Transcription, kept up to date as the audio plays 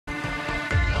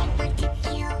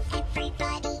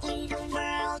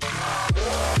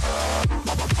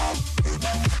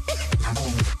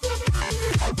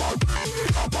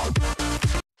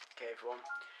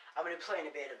I'm going to be playing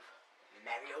a bit of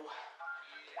Mario.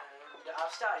 And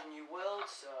I've started a new world,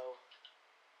 so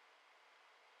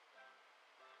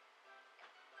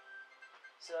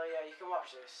yeah, you can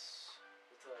watch this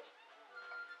little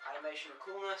animation of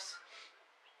coolness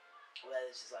where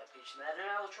there's just like Peach and that, and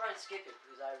I'll try and skip it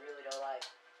because I really don't like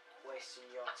wasting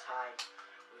your time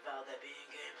without there being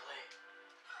gameplay.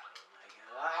 Oh my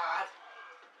god!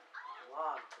 Come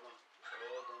on, come on.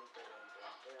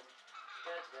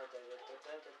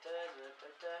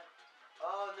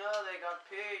 Oh no, they got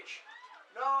Peach.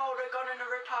 No, they got in a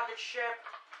retarded ship.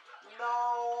 No,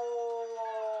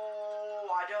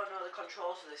 I don't know the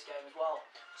controls for this game as well,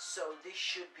 so this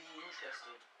should be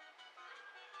interesting.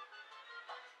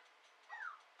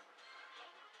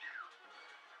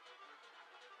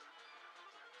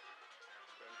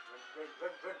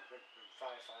 Run.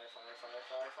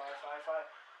 Fire.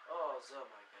 Oh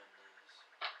my goodness.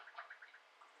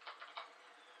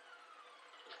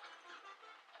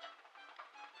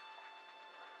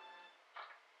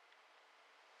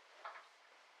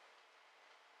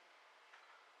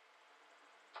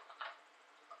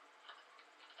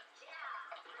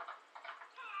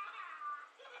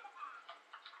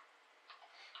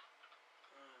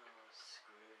 Oh,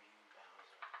 screw you,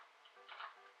 Bowser.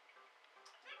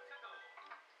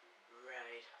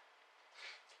 Right.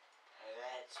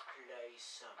 Let's play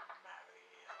some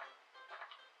Mario.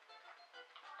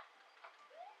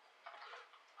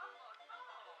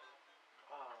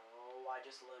 Oh, I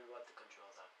just learned what the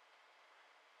controls are.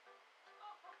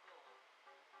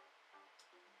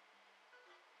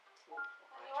 Oh,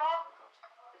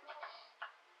 I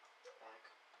got back.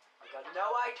 I got no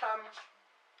items.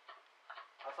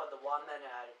 I thought the one that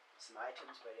had some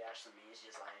items, but it actually means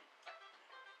just like.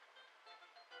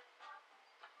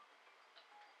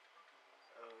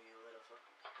 Oh, you little fuck.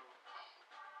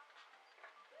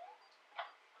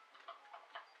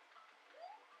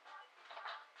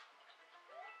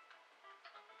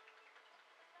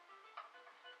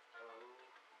 Oh,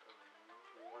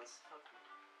 who wants to fuck me?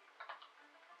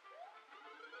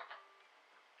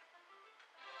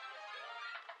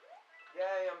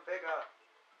 Yay, I'm bigger.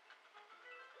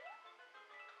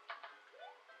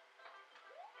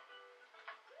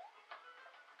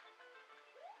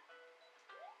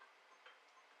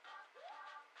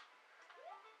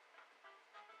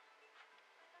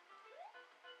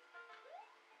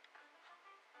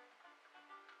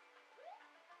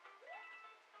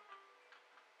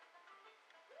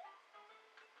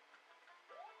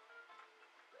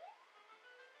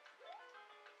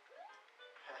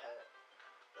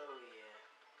 Oh yeah.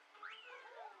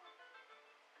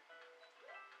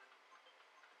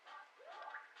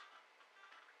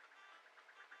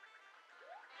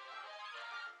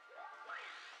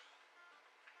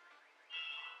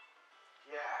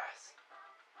 Yes.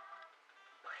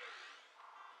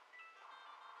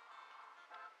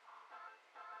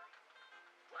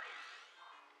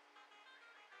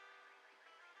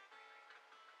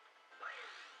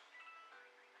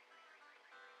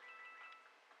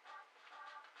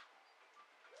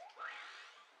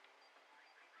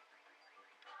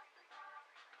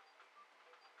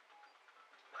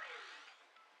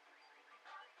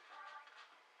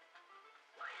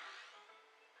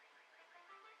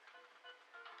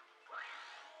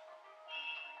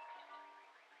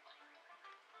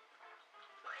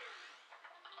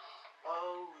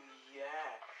 Oh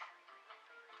yeah.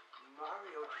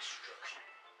 Mario destruction.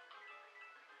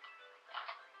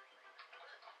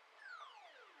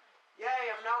 Yay,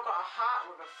 I've now got a hat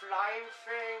with a flying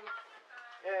thing.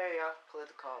 Yay, I'll play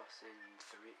the course in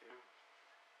 3.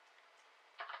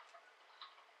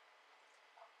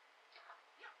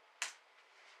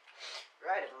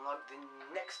 Right, I've unlocked the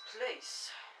next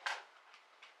place.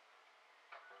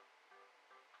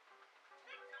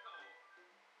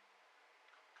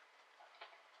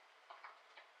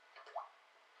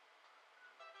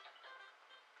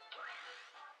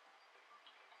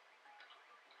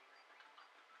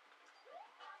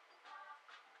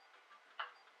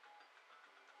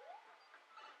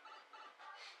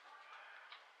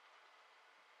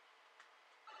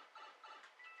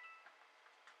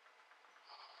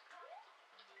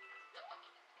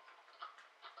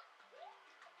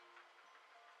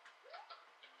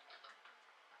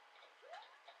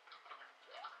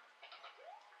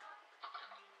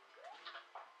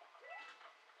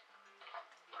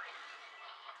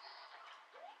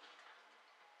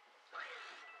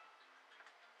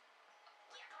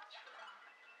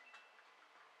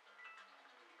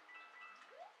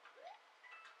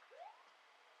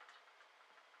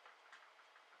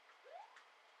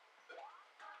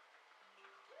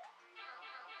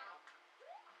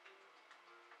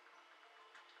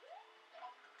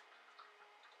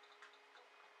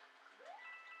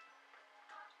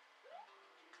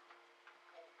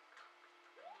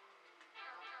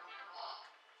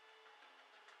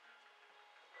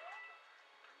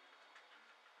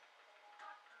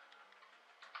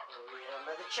 Oh yeah, I'm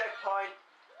at the checkpoint.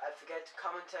 I forget to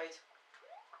commentate.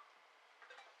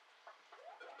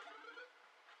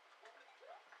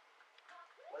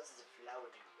 What does the flower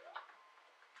do?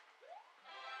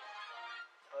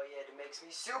 Oh yeah, it makes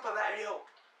me Super Mario!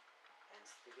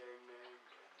 Hence the game name.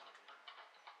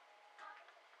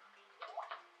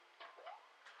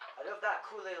 I love that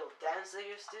cool little dance they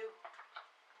used to do.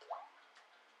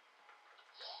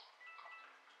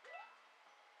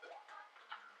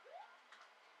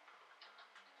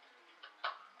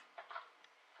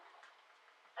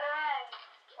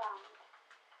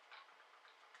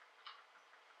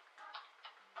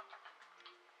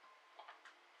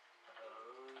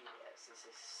 Oh yes, this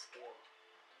is skill.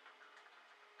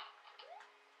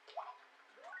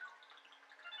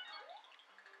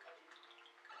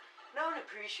 No one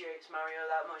appreciates Mario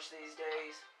that much these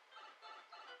days.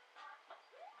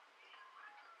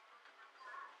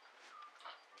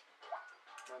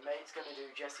 My mate's gonna do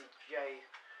Jesse J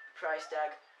price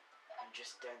tag and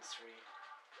just dance 3.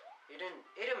 He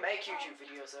didn't make YouTube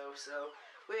videos though, so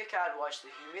we can't watch the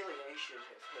humiliation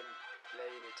of him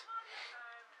playing it.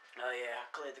 Oh yeah, I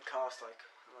cleared the cost like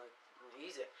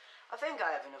easy. I think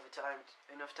I have enough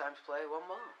time to play one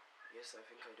more. Yes, I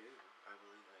think I do. I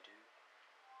believe I do.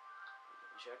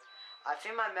 Check. I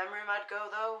think my memory might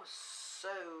go though, so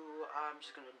I'm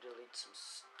just gonna delete some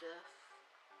stuff.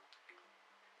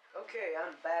 Okay,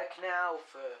 I'm back now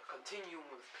for continuing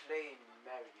with playing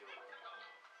Mario.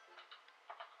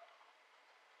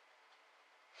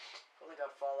 Only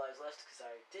got 4 lives left because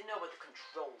I didn't know what the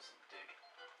controls did.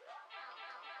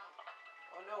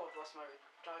 Oh no, I've lost my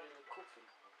retardedly cool thing.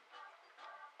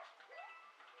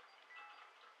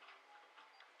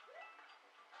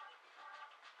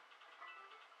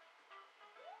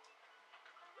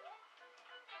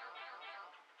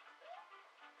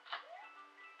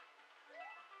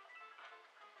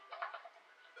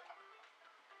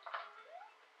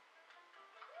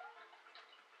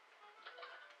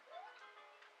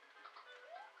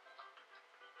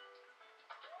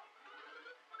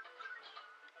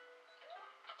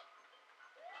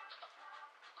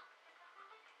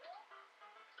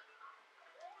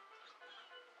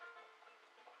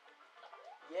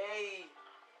 Yay!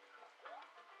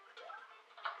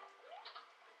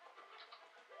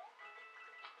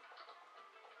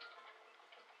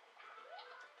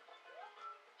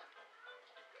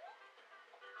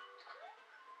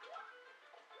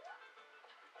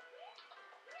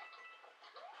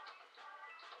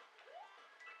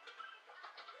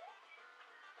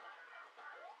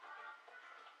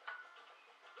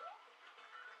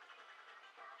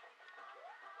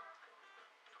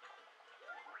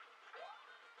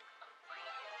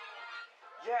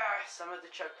 Yes, I'm at the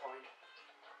checkpoint.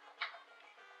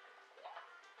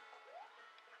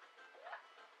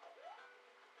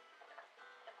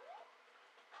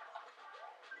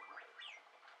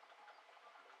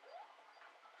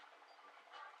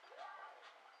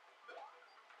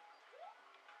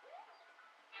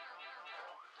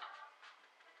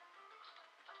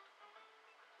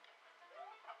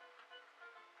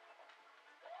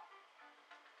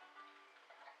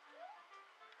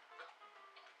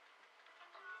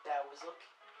 That was lucky.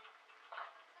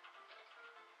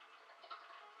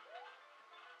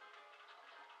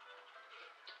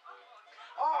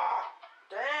 Oh,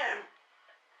 damn!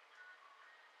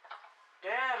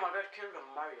 Damn, I got killed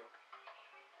on Mario.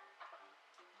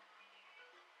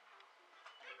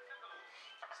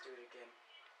 Let's do it again.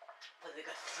 But they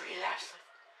got 3 laps left.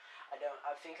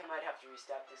 I think I might have to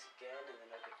restart this again and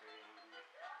then I'll get very angry.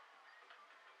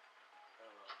 Oh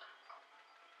well.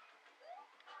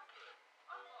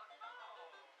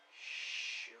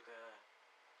 Sugar.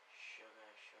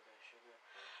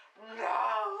 No!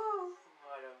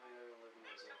 I don't think I'm gonna live in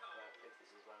this if this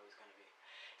is what it was gonna be.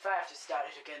 If I have to start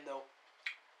it again though,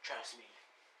 trust me,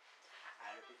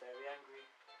 I'll be very angry.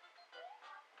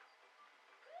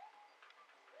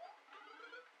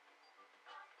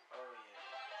 Oh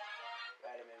yeah.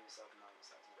 Right, I made myself an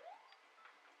honest size now.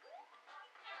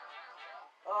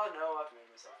 Oh no, I've made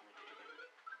myself an idiot again.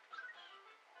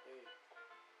 Hey.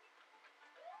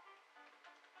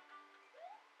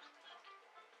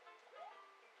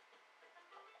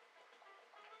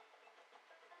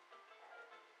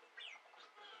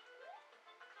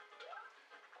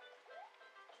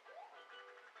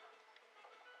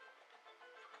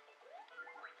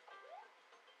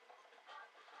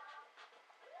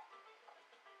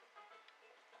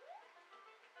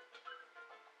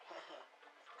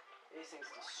 These things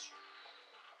destroy.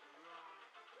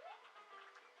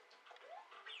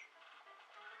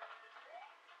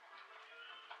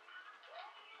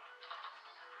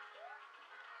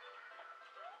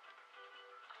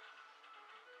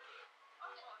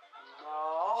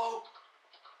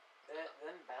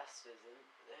 bastards, and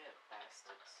they're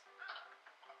bastards.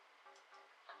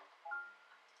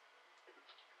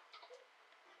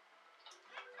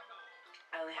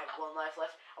 I only have 1 life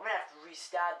left. I'm gonna have to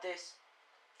restart this.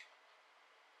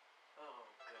 Oh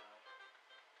god.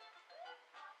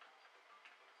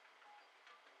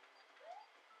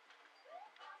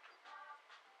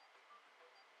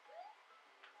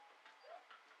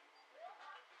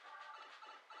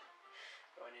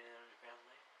 Going in an underground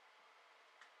lane.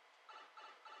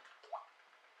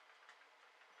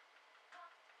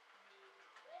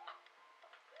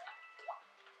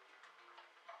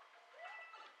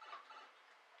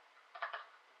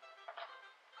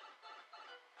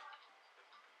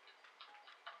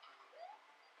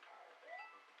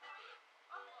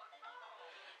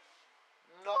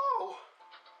 No!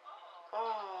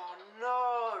 Oh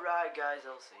no! Right guys,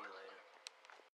 I'll see you later.